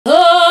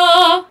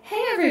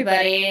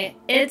everybody,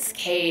 it's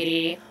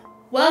Katie.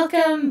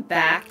 Welcome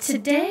back.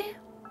 Today,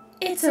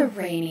 it's a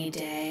rainy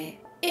day.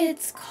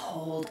 It's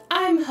cold.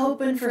 I'm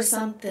hoping for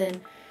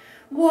something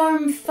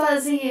warm,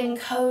 fuzzy, and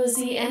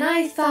cozy, and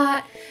I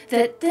thought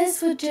that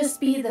this would just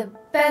be the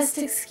best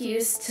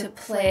excuse to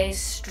play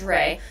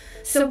Stray.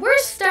 So we're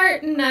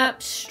starting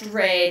up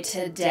Stray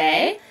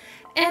today,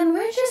 and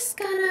we're just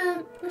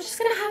gonna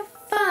have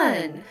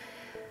fun.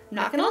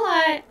 Not gonna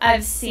lie,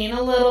 I've seen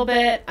a little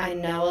bit, I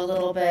know a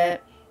little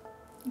bit,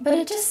 but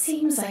it just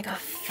seems like a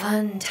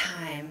fun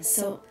time.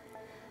 So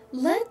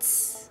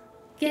let's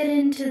get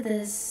into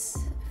this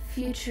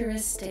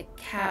futuristic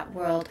cat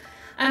world.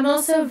 I'm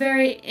also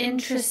very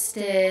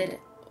interested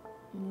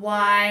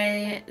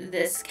why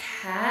this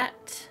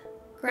cat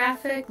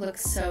graphic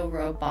looks so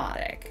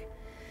robotic.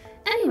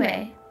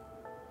 Anyway,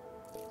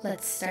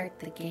 let's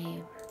start the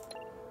game.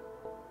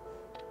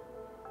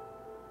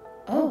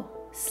 Oh,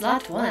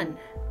 slot 1.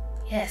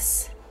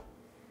 Yes.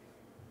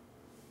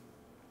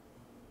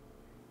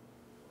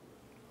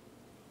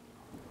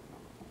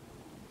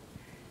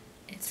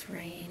 It's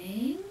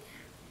raining.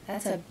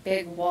 That's a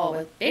big wall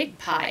with big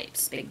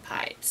pipes,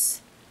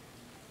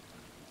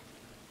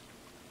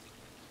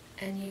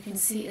 And you can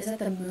see, is that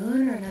the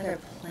moon or another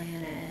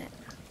planet?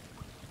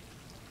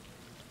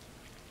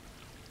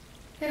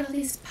 Look at all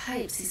these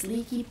pipes, these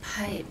leaky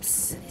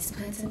pipes, and these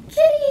plants. And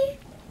kitty!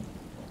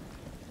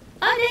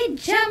 Oh, they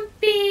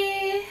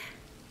jumpy!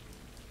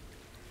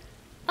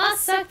 Oh,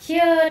 so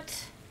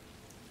cute!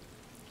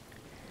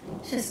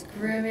 Just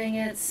grooming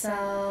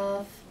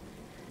itself.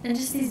 And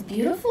just these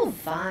beautiful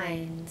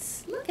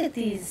vines. Look at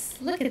these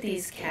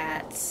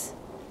cats.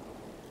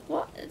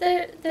 What?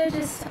 They're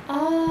just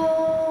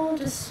all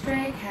just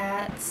stray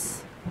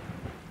cats.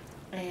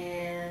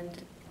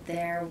 And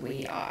there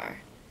we are.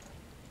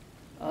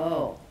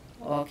 Oh,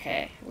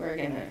 okay. We're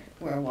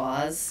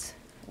wased.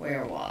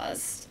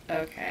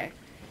 Okay.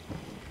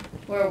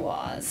 We're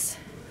wased.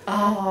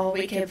 Oh,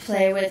 we could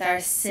play with our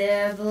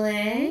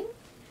sibling.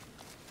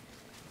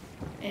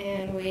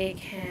 And we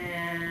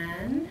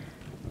can...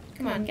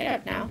 Come on, get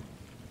up now.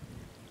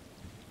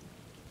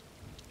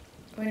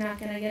 We're not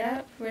gonna get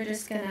up. We're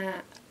just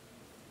gonna...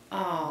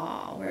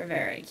 Oh, we're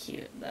very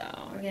cute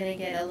though. We're gonna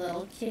get a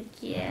little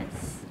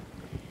kiss.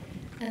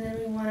 And then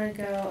we want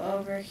to go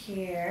over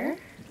here.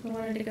 We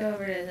wanted to go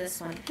over to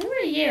this one. Who are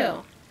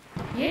you?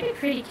 You're the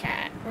pretty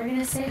cat. We're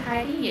gonna say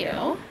hi to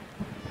you.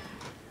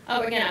 Oh,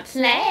 we're gonna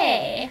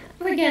play.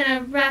 We're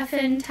gonna rough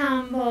and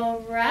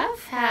tumble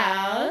rough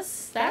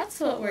house. That's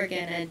what we're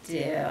gonna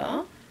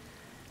do.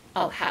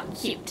 Oh, how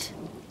cute.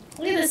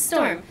 Look at this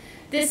storm.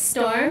 This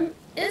storm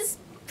is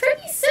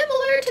pretty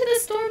similar to the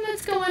storm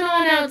that's going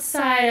on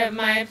outside of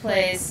my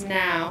place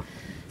now.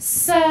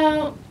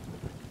 So,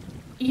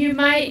 you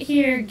might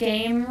hear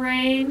game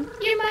rain.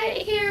 You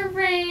might hear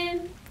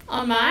rain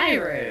on my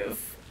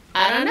roof.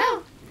 I don't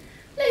know.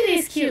 Look at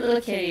these cute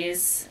little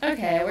kitties.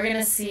 Okay, we're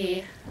gonna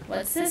see.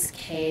 What's this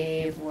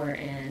cave we're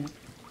in?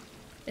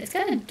 It's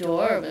got a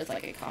door with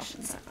like a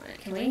caution sign on it.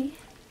 Can we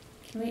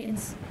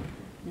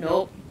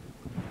nope.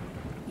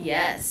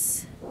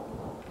 Yes.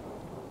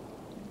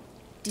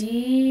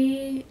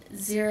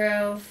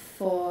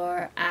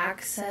 D04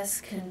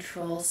 access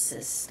control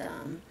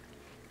system.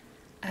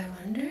 I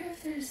wonder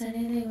if there's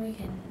anything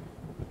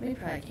we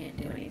probably can't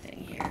do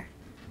anything here.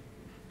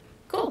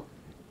 Cool.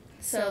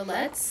 So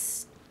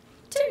let's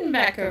turn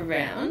back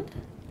around.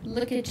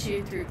 Look at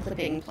you through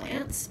clipping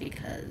plants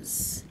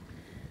because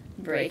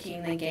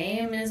breaking the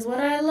game is what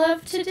I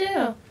love to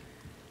do.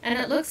 And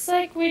it looks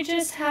like we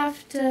just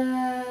have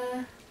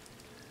to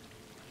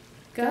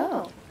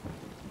go.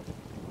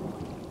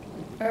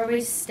 Or we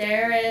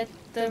stare at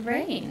the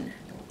rain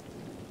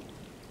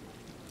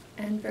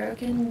and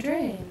broken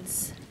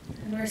drains.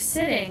 And we're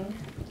sitting.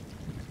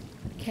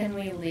 Can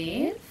we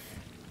leave?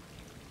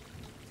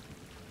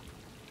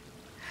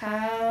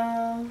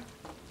 How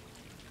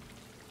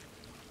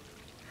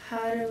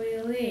do we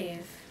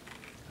leave?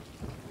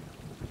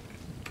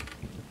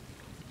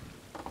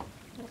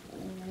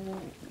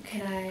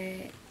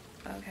 Okay.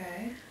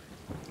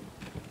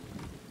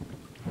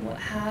 Well,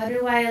 how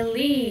do I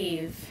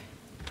leave?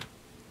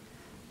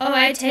 Oh,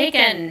 I take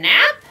a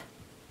nap?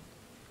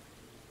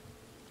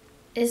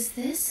 Is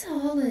this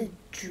all a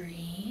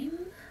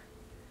dream?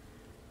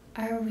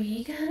 Are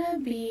we gonna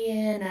be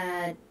in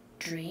a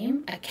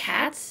dream? A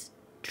cat's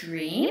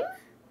dream?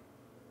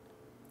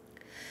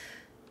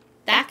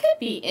 That could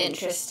be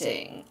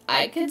interesting.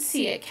 I could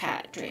see a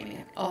cat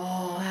dreaming.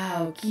 Oh,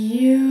 how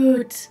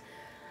cute.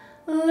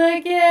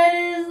 Look at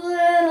his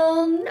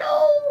little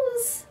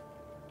nose.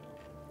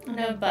 And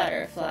a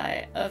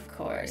butterfly, of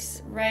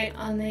course, right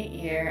on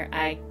the ear.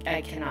 I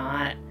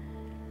cannot.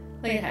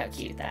 Look at how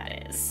cute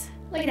that is.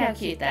 Look at how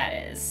cute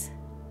that is.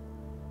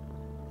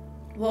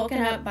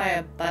 Woken up by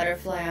a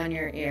butterfly on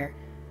your ear.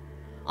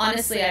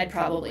 Honestly, I'd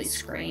probably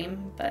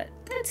scream, but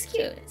that's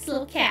cute. It's a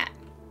little cat.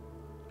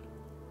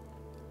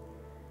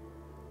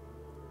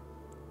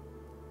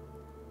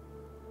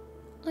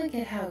 Look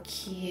at how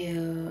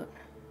cute.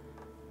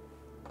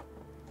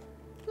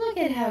 Look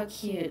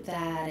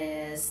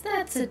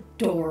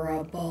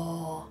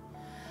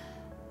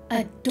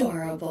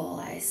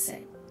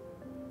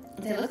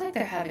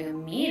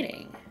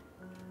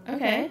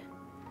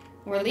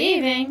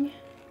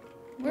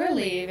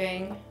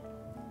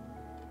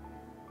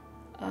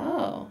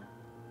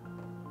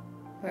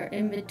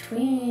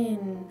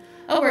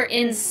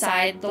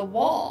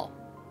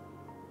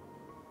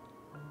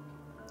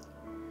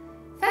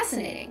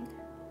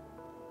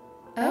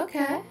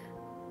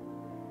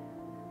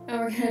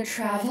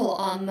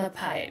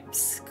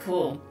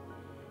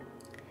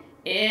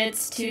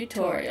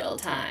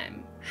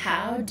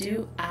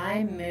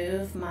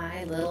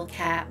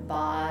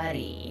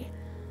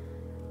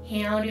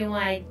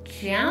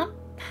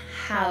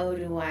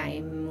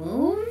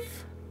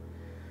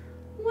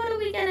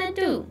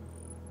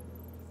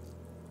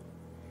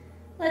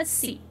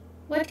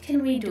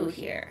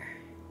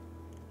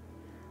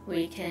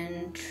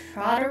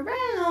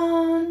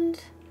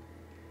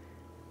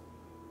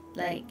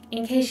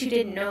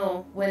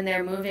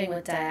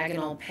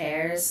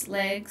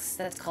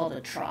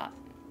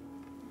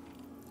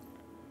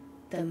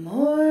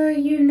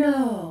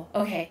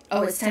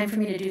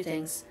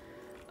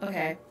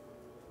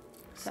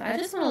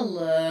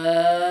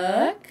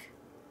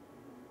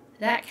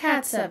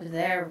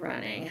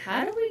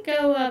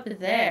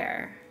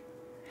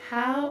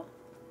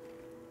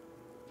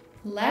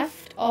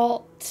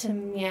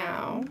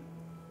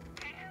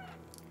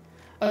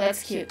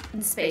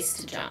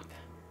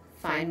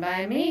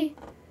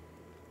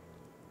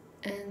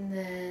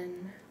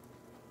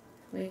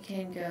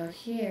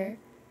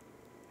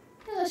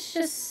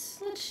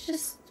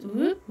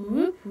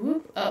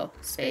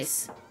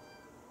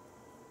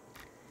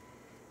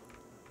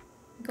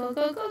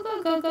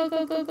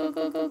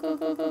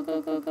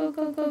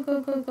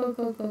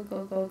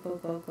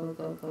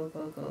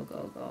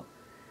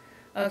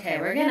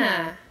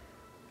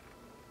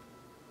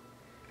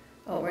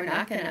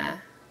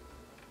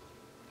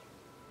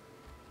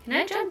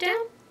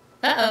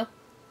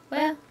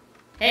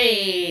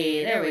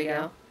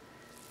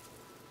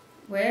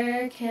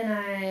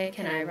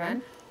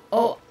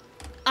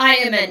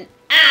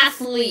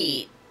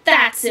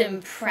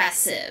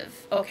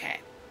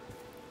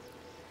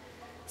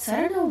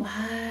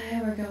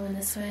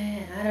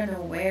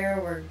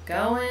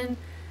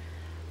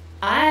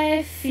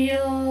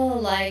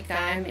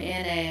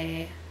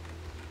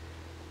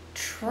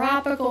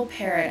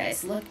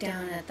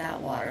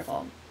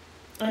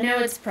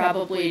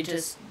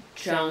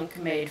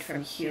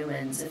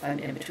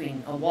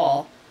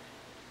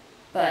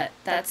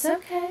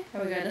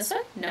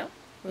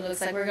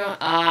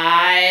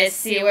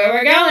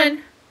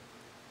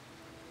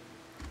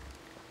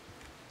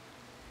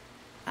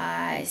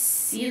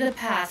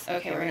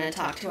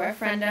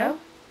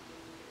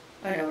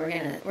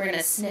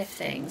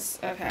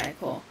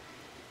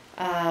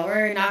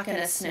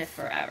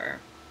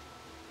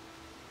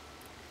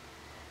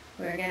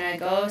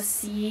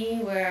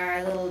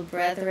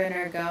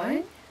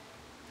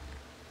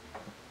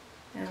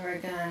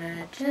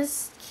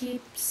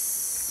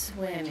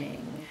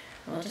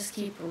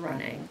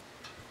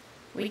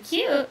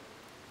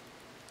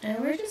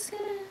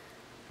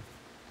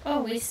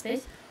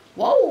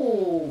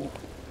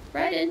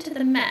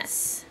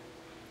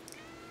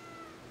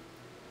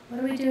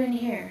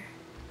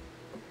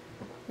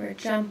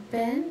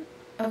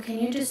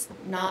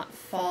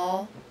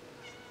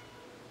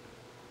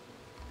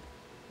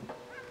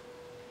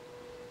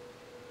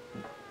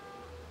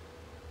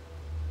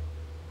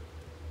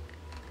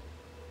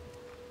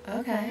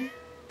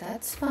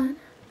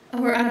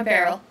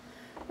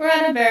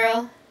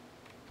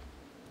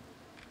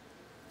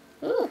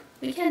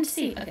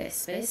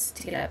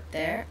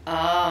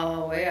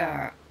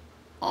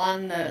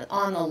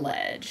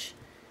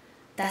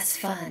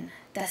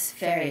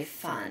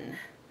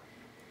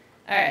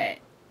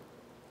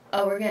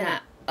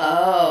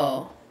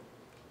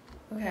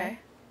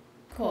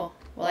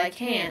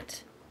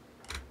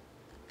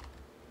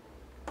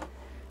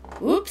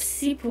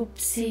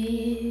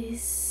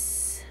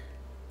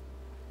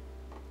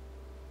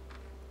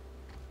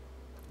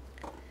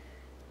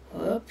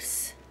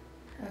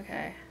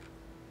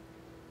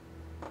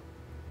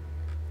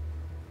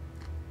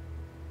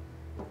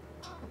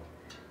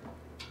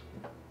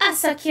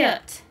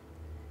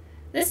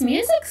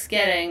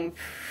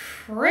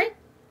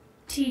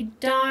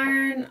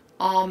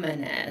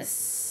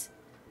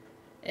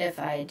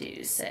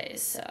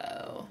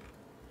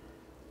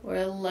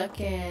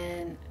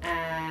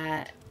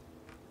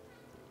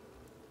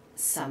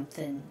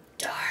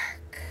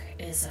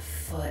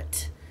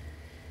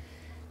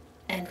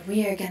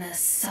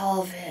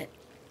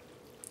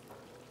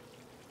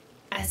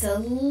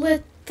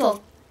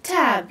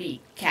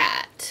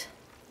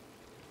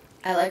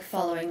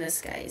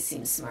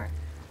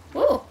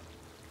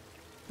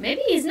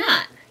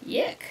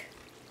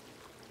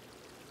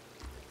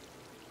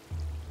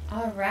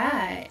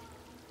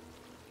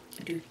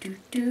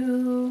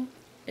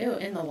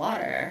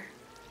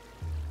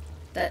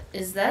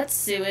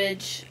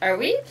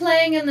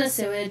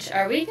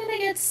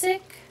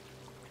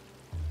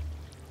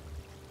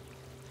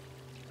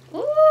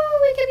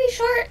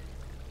short.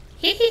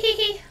 Hee hee hee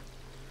hee.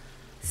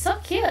 So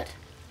cute.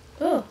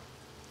 Ooh.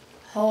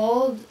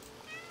 Hold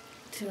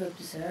to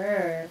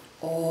observe.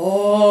 Oh.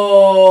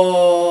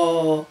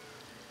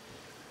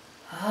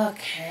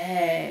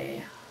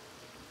 Okay.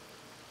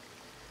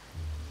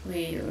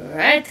 We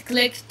right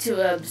click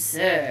to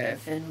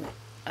observe and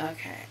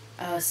okay.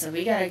 Oh, so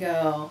we gotta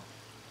go.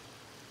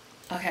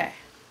 Okay.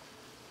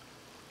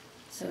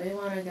 So we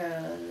wanna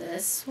go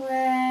this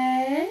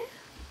way.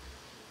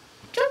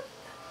 Jump.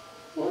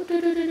 Oh,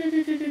 do do do do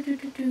do do do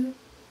do do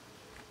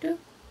do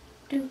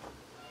do.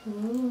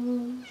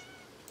 Ooh.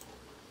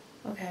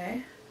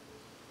 Okay.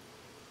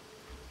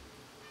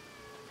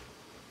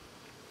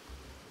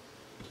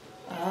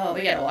 Oh,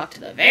 we gotta walk to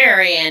the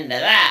very end of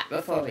that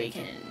before we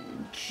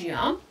can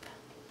jump.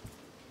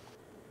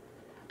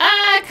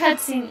 Ah,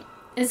 cutscene.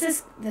 This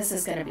is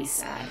gonna be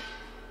sad.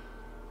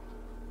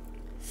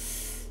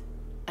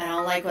 I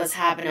don't like what's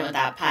happening with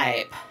that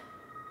pipe.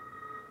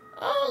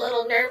 Oh,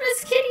 little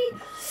nervous kitty.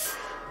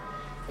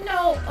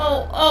 No.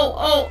 Oh, oh,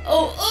 oh,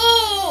 oh,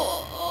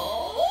 oh,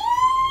 oh.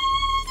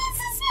 This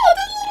is not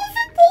the little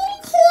football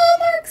claw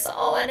marks.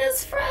 Oh, and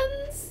his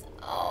friends.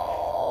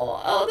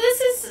 Oh, this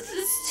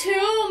is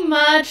too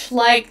much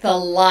like the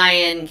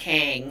Lion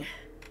King.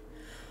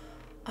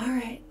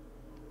 Alright.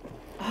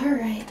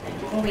 Alright.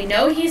 Well, we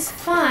know he's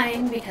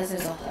fine because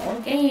there's a whole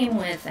game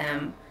with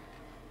him.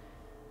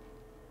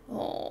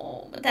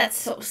 Oh, but that's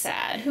so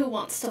sad. Who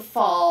wants to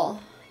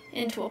fall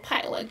into a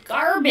pile of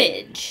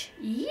garbage?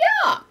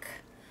 Yuck!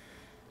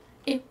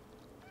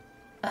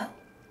 Oh,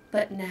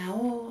 but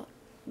now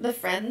the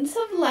friends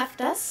have left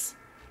us.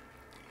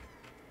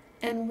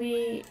 And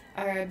we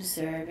are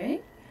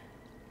observing.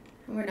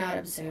 We're not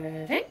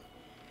observing.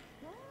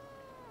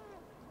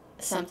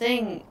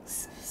 Something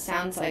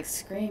sounds like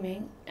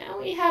screaming. And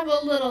we have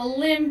a little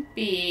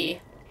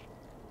limpy.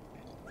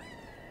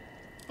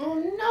 Oh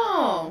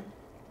no!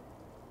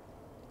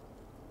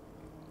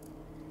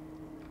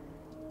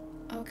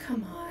 Oh,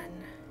 come on.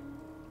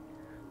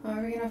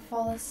 Are we gonna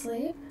fall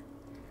asleep?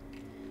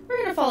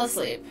 We're gonna fall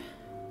asleep.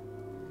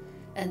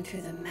 And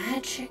through the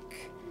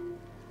magic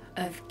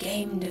of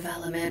game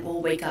development,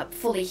 we'll wake up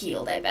fully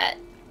healed, I bet.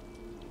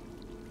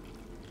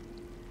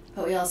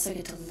 But we also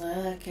get to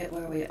look at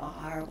where we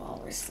are while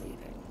we're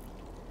sleeping.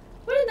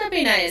 Wouldn't that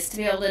be nice to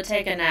be able to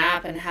take a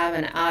nap and have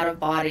an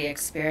out-of-body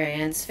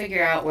experience,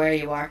 figure out where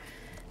you are?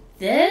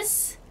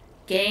 This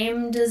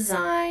game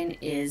design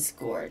is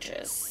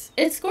gorgeous.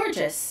 It's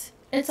gorgeous.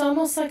 It's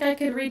almost like I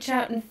could reach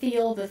out and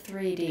feel the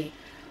 3D.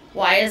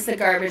 Why is the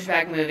garbage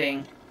bag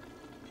moving?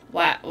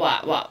 What,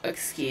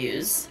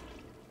 excuse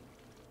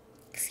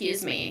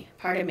me,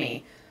 pardon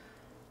me.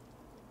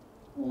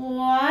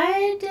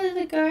 Why did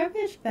the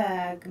garbage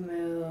bag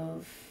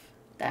move?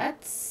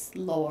 That's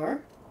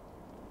lore.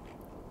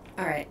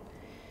 Alright,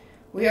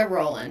 we are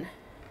rolling.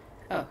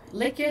 Oh,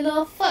 lick your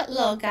little foot,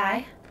 little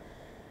guy.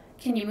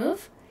 Can you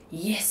move?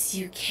 Yes,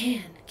 you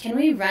can. Can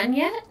we run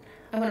yet?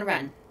 I want to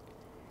run.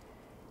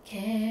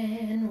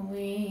 Can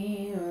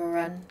we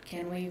run?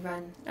 Can we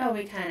run? Oh,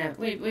 we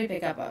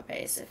pick up our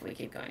pace if we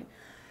keep going.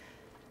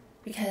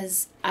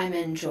 Because I'm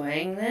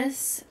enjoying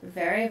this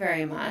very,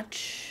 very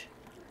much.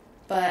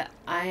 But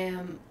I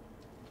am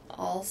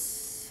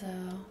also...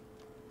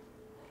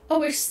 Oh,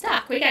 we're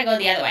stuck. We gotta go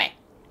the other way.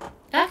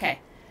 Okay.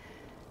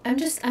 I'm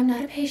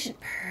not a patient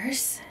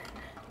person.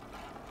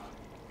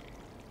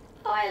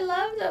 Oh, I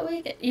love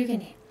that you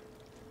can...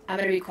 I'm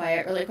gonna be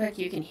quiet really quick.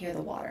 You can hear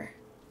the water.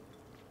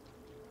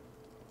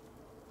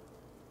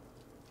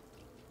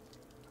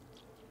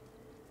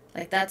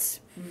 Like, that's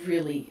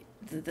really...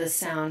 The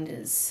sound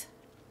is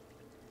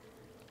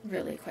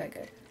really quite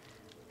good.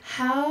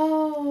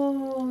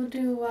 How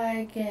do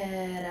I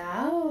get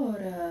out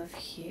of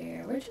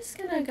here? We're just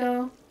gonna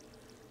go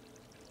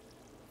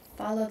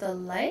follow the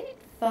light,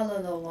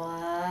 follow the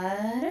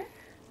water.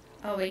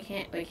 Oh, we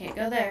can't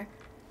go there.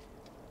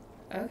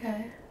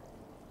 Okay.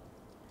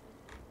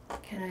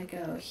 Can I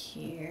go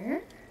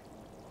here?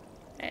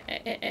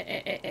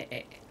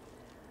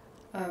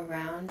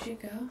 Around you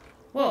go.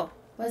 Whoa,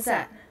 what's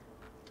that?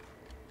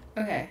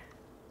 Okay.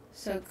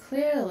 So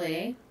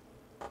clearly...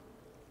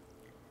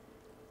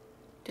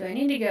 Do I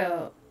need to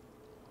go...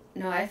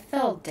 No, I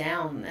fell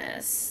down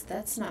this.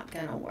 That's not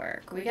gonna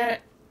work. We gotta...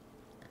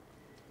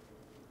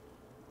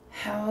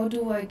 How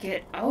do I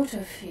get out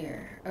of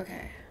here?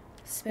 Okay.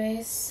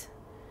 Space.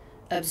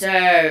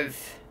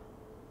 Observe.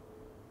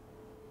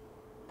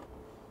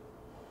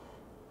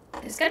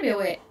 There's gotta be a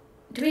way.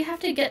 Do we have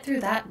to get through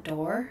that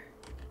door?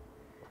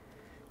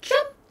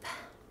 Jump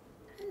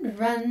and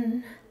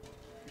run.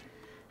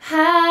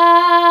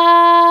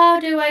 How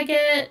do I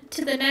get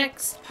to the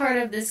next part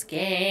of this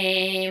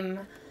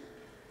game?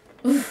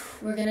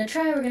 Oof, we're gonna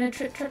try. We're gonna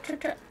trip.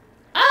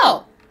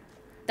 Oh!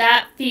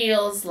 That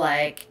feels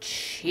like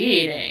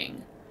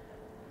cheating.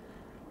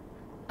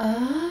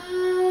 Oh,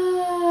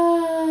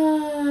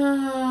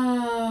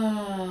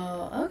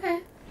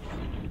 okay.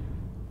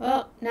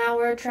 Well, now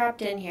we're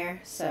trapped in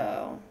here,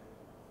 so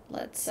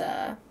let's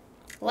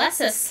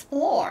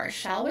explore,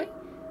 shall we?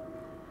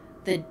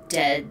 The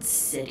Dead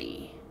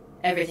City.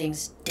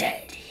 Everything's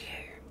dead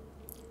here.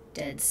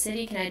 Dead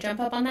city. Can I jump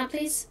up on that,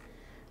 please?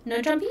 No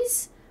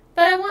jumpies?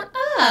 But I want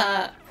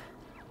up.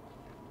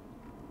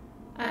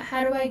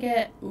 How do I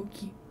get...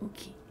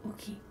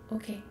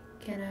 Okay.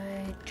 Can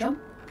I jump?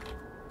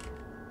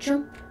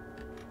 Jump.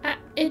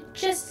 It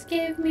just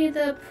gave me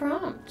the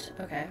prompt.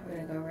 Okay, we're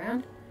gonna go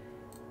around.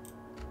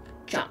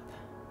 Jump.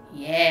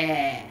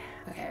 Yeah.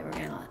 Okay, we're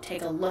gonna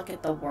take a look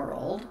at the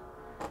world.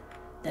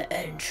 The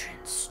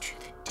entrance to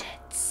the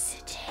dead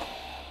city.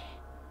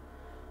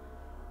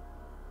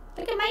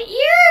 Look at my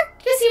ear!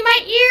 Do you see my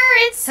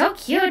ear? It's so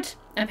cute.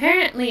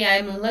 Apparently,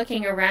 I'm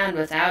looking around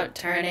without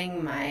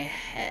turning my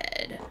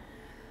head.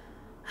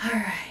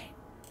 Alright.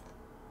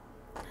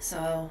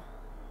 So,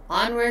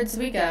 onwards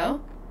we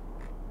go.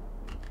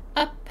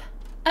 Up.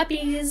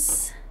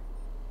 Uppies.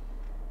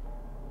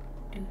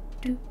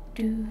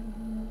 Do.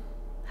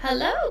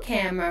 Hello,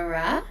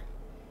 camera.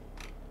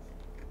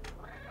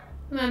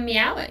 I'm gonna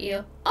meow at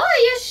you.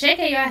 Oh, you're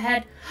shaking your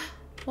head.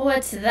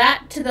 What's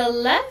that to the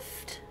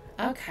left?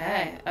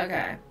 Okay.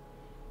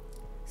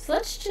 So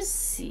let's just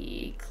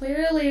see.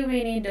 Clearly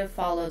we need to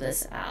follow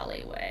this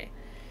alleyway.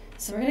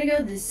 So we're gonna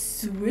go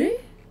this way.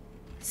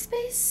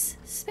 Space.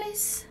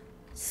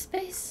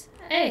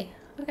 Hey,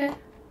 okay.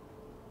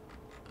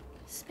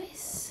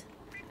 Space.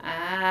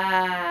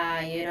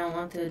 You don't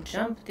want to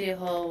jump the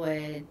whole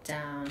way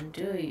down,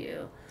 do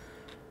you?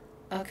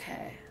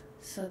 Okay,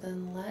 so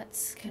then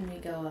can we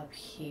go up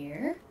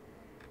here?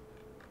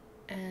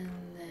 And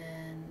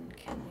then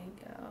can we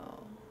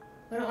go...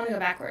 We don't want to go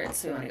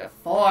backwards, we want to go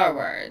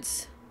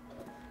forwards.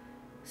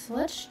 So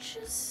let's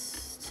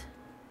just...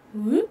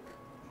 Whoop.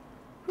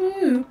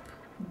 Bloop.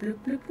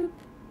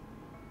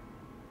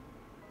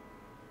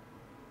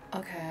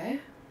 Okay.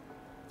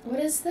 What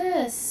is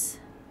this?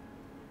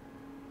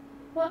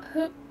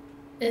 Who?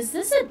 Is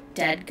this a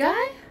dead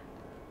guy?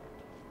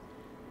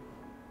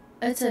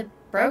 It's a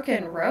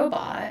broken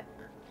robot.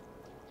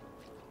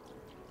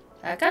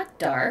 That got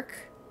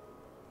dark.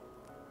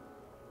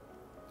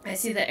 I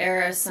see the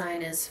arrow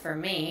sign is for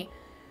me.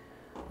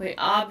 We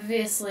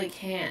obviously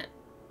can't.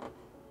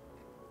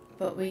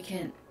 But we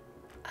can...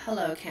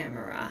 Hello,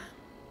 camera.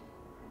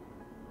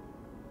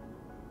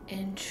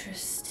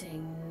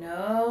 Interesting.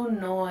 No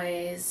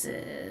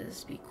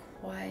noises. Be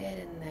quiet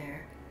in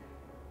there.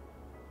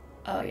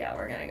 Oh yeah,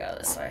 we're gonna go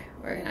this way.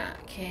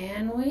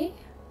 Can we?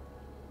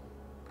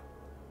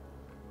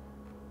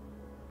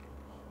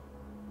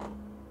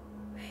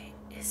 Wait,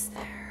 is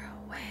there a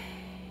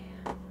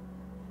way?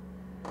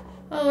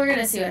 Well, we're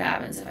gonna see what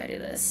happens if I do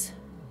this.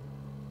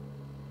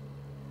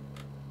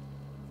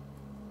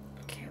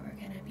 Okay,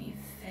 we're gonna be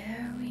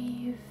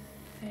very...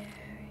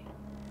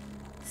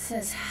 It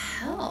says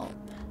help.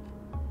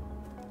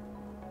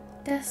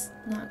 That's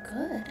not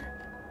good.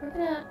 We're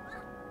gonna...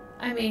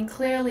 I mean,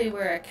 clearly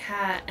we're a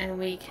cat and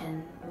we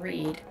can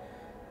read,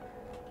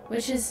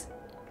 which is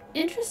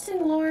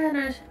interesting lore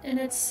in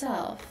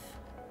itself,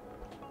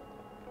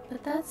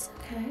 but that's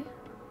okay.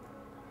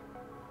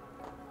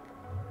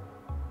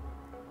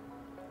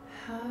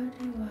 How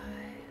do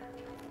I...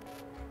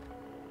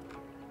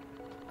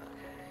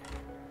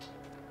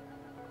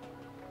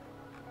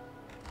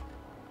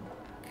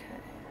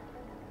 Okay.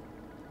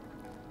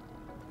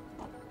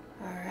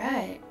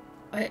 Alright.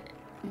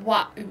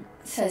 What? It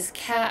says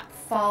cat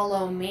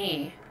follow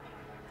me.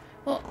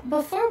 Well,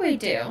 before we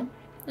do,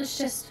 let's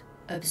just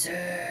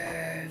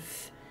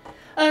observe.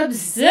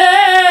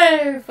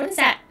 Observe! What is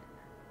that?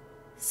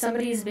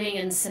 Somebody's being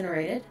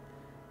incinerated.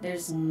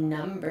 There's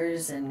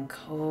numbers and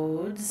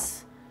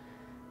codes.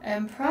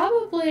 And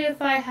probably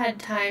if I had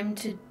time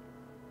to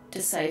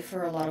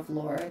decipher a lot of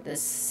lore,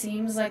 this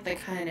seems like the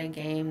kind of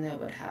game that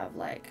would have,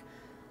 like,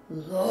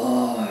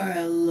 lore.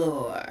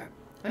 I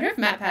wonder if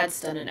MapPad's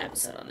done an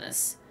episode on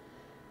this.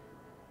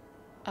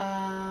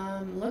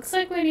 Looks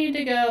like we need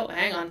to go...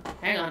 Hang on.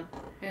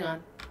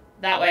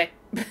 That way.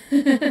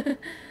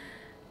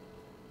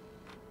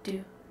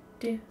 Do.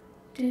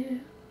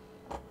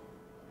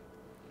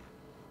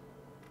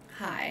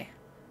 Hi.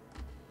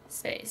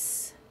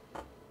 Space.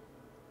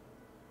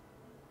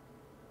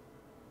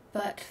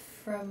 But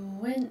from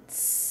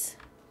whence?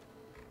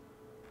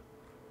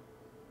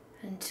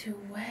 And to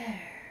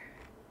where?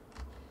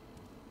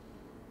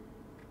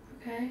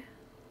 Okay.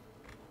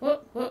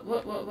 Whoop.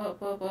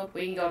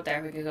 We can go up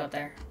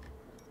there.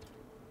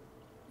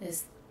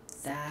 Is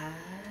that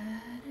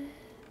it?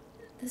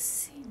 This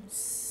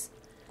seems...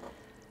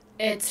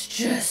 It's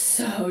just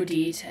so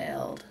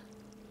detailed.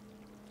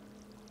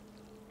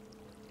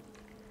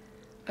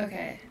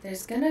 Okay,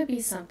 there's gonna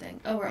be something.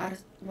 Oh, we're out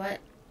of... What?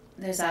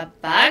 There's a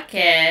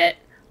bucket.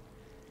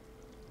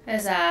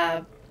 There's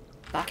a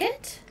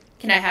bucket?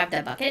 Can I have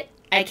the bucket?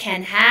 I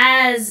can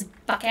has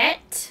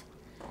bucket.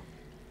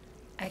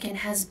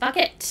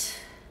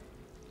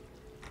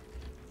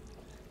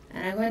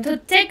 And I'm going to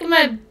take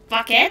my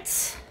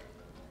bucket.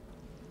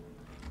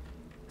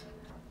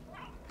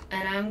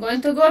 And I'm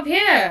going to go up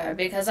here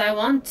because I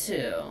want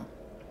to.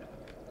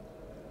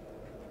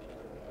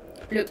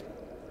 Bloop.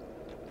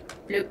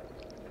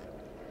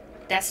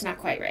 That's not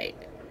quite right.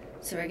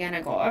 So we're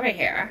gonna go over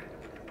here.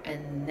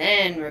 And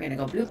then we're gonna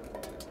go bloop.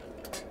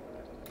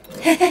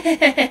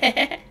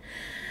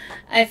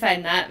 I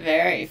find that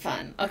very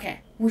fun.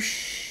 Okay,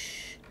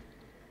 whoosh.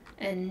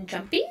 And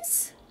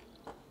jumpies?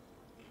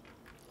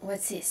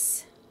 What's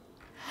this?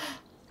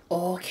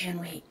 Oh, can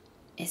we?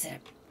 It's a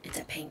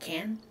paint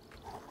can?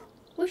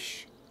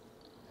 Whoosh.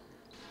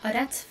 Oh,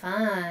 that's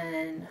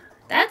fun.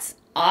 That's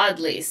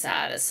oddly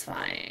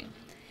satisfying.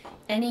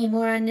 Any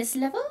more on this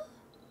level?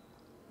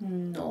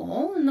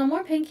 No, no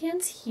more paint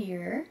cans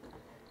here.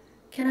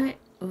 Can I?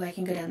 Oh, I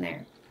can go down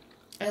there.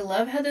 I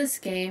love how this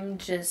game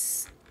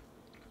just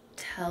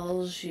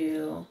tells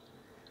you.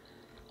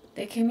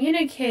 They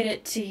communicate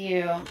it to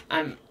you.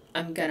 I'm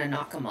gonna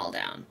knock them all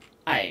down.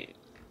 I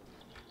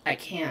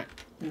can't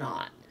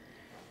not.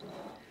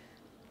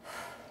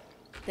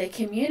 They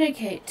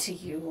communicate to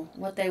you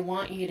what they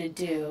want you to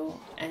do,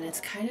 and it's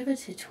kind of a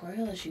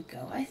tutorial as you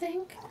go, I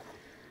think.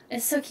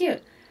 It's so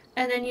cute.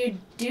 And then you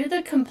do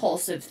the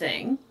compulsive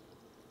thing,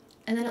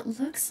 and then it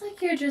looks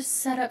like you're just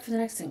set up for the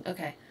next thing.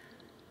 Okay.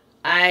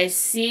 I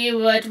see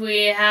what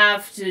we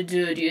have to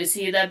do. Do you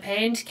see the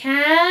paint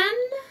can?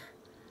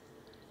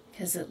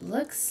 Because it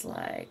looks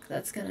like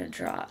that's going to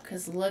drop.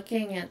 Because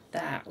looking at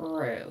that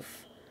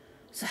roof.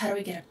 So how do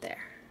we get up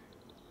there?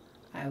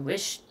 I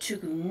wish to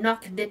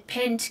knock the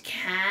paint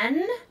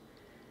can.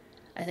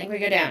 I think we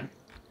go down.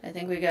 I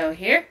think we go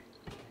here.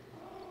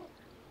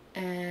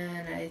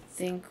 And I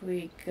think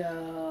we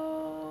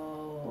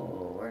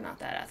go... We're not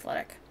that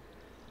athletic.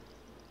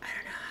 I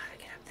don't know how to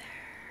get up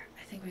there.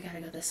 I think we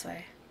gotta go this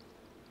way.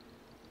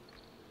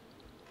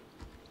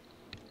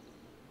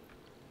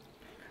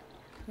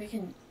 We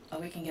can... Oh,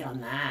 we can get on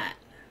that.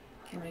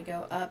 Can we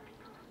go up?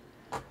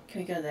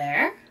 Can we go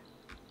there?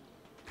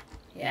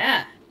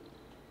 Yeah.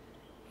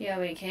 Yeah,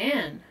 we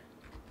can.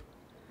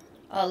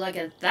 Oh, look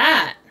at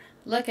that.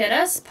 Look at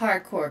us,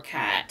 parkour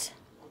cat.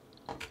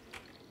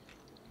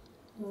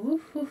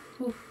 Ooh, hoo,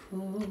 hoo,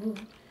 hoo.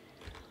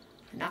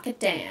 Knock it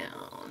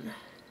down.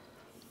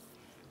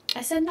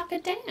 I said knock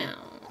it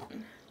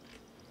down.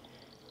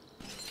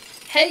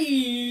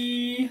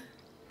 Hey!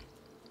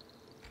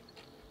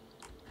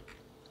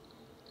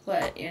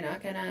 What, you're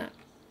not gonna...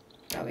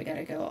 Oh, we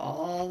gotta go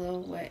all the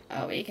way...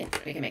 Oh, we can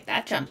make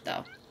that jump,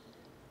 though.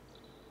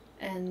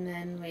 And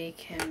then we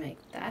can make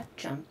that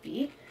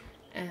jumpy.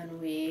 And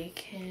we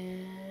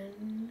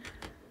can...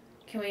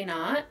 Can we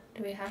not?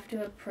 Do we have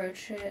to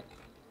approach it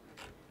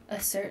a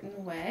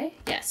certain way?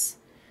 Yes.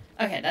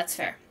 Okay, that's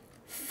fair.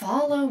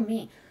 Follow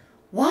me.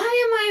 Why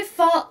am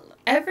I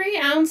every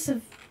ounce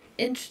of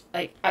inch...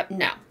 Like,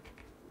 no.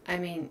 I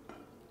mean...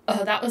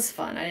 Oh, that was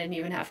fun. I didn't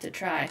even have to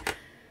try.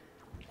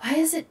 Why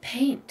is it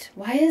paint?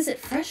 Why is it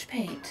fresh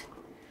paint?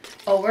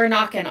 Oh, we're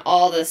knocking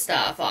all the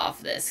stuff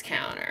off this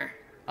counter.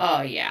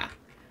 Oh, yeah.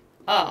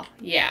 Oh,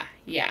 yeah,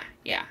 yeah,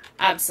 yeah.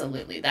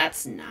 Absolutely.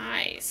 That's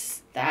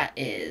nice. That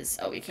is...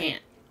 Oh, we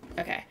can't.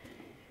 Okay.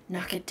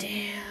 Knock it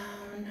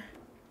down.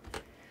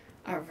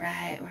 All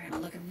right. We're going to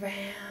look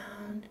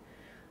around.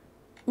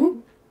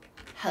 Ooh.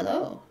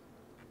 Hello.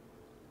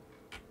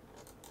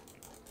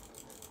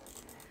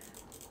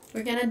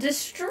 We're going to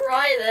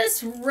destroy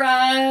this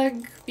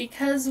rug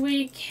because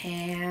we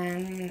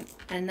can.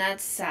 And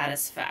that's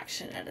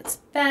satisfaction at its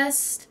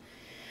best.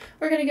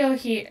 We're going to go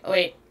here.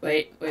 Wait.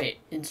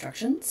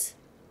 Instructions.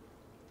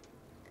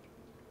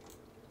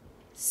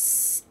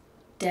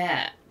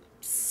 Steps.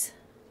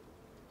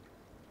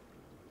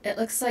 It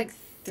looks like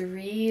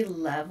 3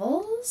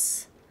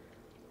 levels.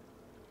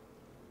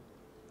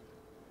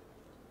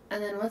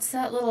 And then what's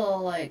that little,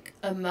 like,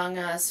 Among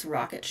Us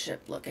rocket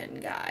ship looking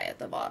guy at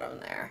the bottom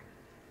there?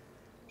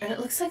 And it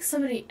looks like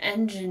somebody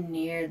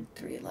engineered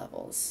 3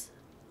 levels.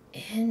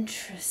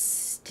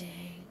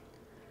 Interesting.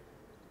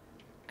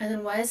 And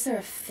then why is there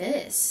a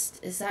fist?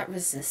 Is that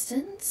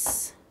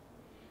resistance?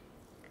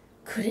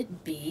 Could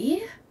it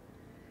be?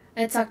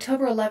 And it's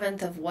October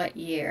 11th of what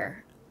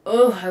year?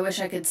 Oh, I wish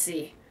I could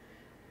see.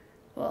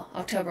 Well,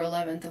 October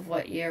 11th of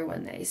what year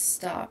when they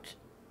stopped?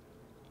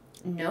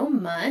 No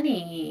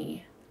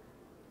money.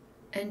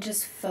 And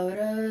just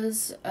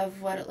photos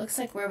of what it looks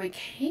like where we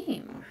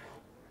came.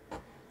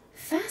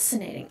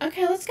 Fascinating.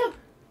 Okay, let's go.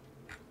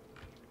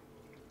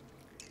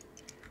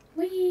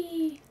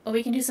 Whee! Oh,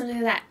 we can do something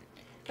like that.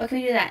 What can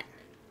we do that?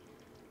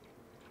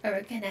 Oh,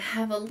 we're gonna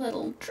have a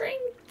little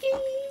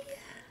drinky.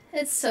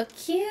 It's so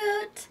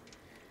cute.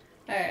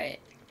 Alright.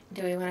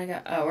 Do we want to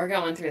go? Oh, we're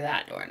going through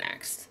that door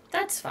next.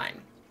 That's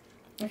fine.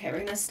 Okay, we're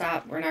gonna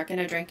stop. We're not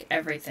gonna drink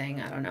everything.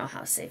 I don't know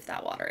how safe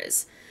that water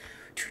is.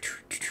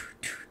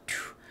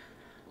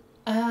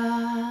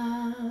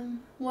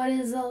 What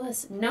is all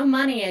this? No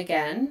money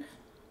again.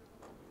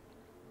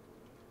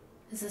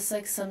 Is this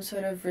like some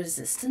sort of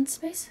resistance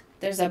space?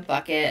 There's a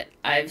bucket.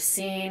 I've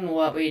seen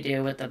what we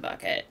do with the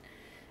bucket.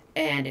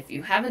 And if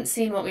you haven't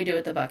seen what we do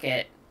with the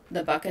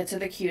buckets are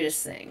the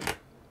cutest thing.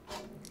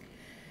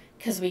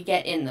 Because we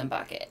get in the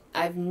bucket.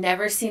 I've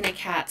never seen a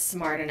cat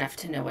smart enough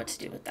to know what to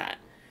do with that.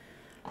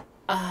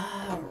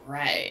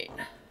 Alright.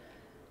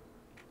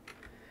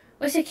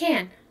 What's the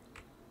can?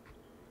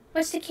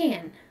 What's the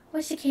can?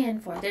 What's the can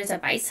for? There's a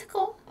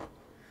bicycle?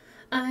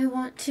 I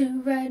want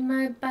to ride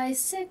my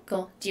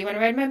bicycle. Do you want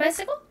to ride my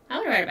bicycle? I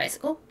want to ride a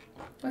bicycle.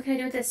 What can I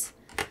do with this?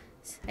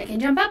 I can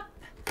jump up.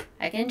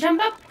 I can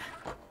jump up.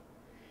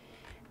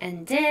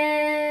 And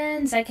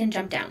then I can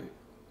jump down.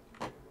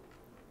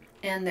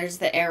 And there's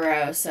the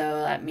arrow,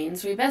 so that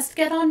means we best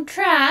get on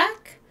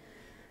track.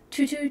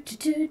 Toot.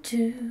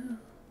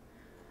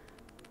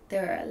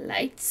 There are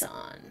lights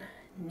on.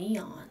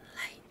 Neon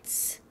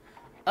lights.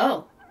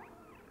 Oh.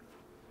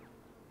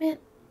 Man.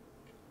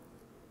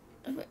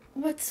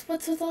 What's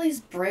with all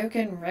these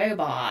broken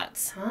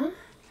robots, huh?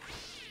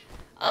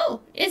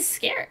 Oh, it's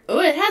scary. Oh,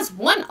 it has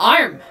one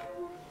arm.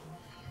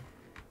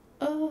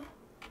 Oh,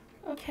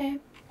 okay.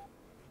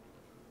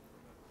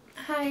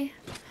 Hi.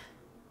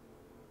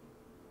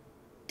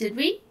 Did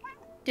we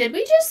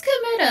just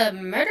commit a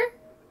murder?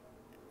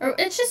 Or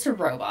it's just a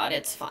robot,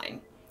 it's fine.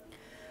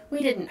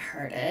 We didn't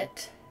hurt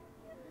it.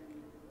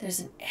 There's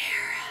an arrow.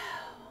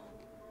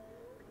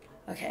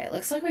 Okay, it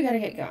looks like we gotta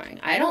get going.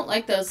 I don't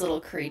like those little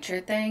creature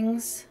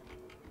things.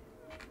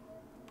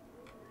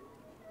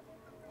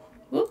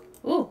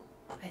 Ooh,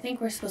 I think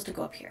we're supposed to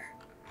go up here.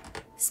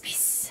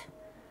 Space.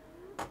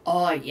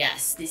 Oh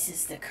yes, this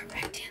is the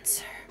correct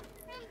answer.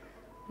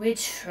 We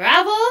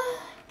travel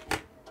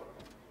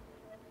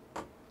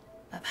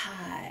up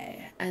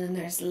high, and then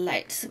there's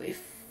light, so we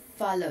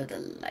follow the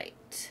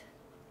light.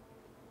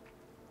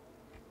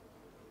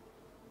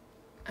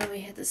 And we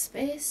hit the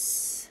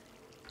space.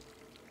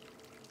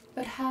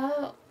 But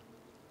how?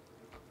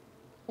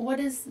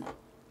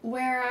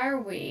 Where are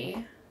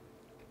we?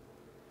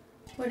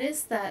 What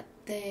is that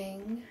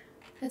thing?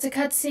 It's a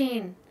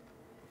cutscene.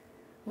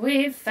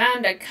 We've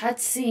found a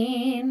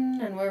cutscene,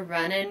 and we're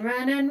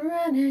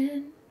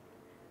running.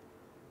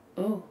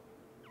 Ooh.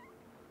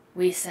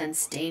 We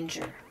sense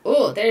danger.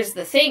 Ooh, there's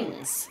the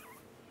things.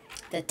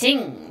 The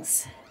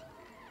tings.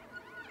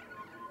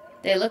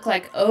 They look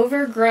like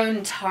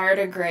overgrown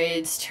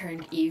tardigrades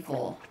turned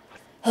evil.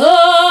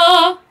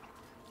 Ah!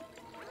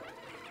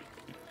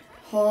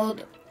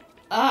 Hold.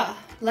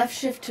 Left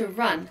shift to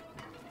run.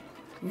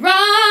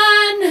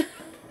 Run!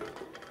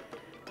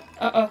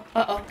 Uh-oh.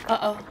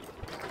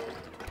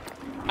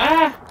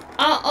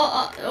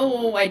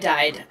 Oh, I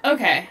died.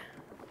 Okay.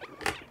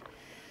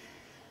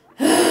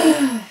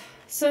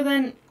 So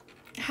then,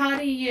 how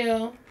do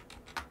you...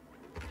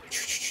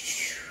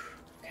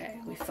 Okay,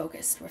 we're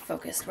focused. We're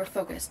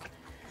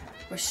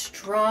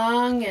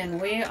strong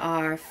and we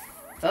are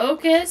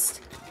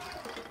focused.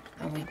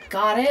 And we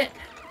got it.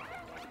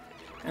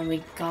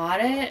 We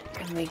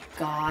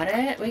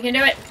can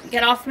do it.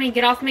 Get off me. I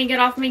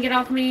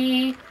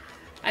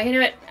can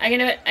do it.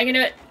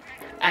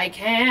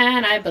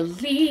 I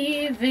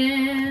believe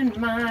in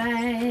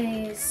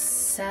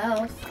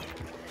myself.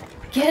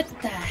 Get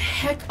the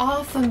heck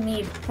off of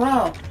me,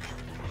 bro.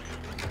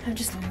 I'm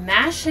just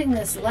mashing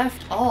this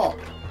left alt.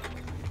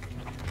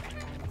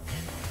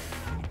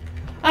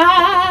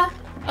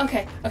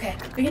 Okay.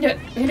 We can do it.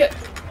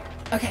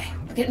 Okay,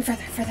 we're getting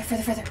further.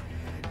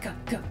 Go.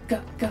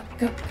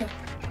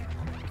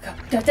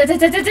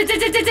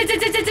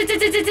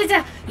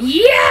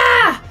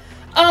 Yeah!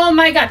 Oh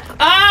my god.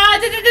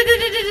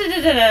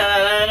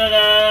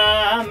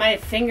 My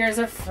fingers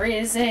are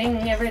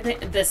freezing. Everything.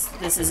 This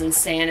is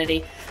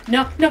insanity.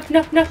 No.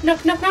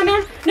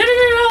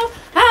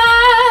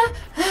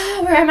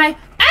 Where am I?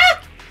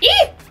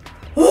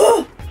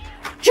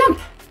 Jump.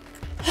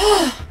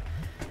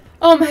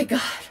 Oh my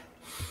god.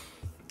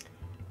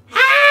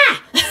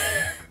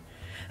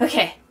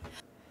 Okay.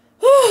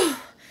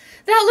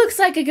 That looks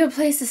like a good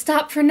place to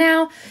stop for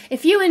now.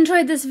 If you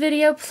enjoyed this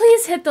video,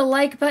 please hit the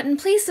like button.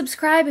 Please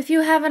subscribe if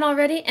you haven't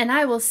already, and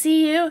I will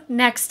see you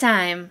next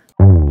time.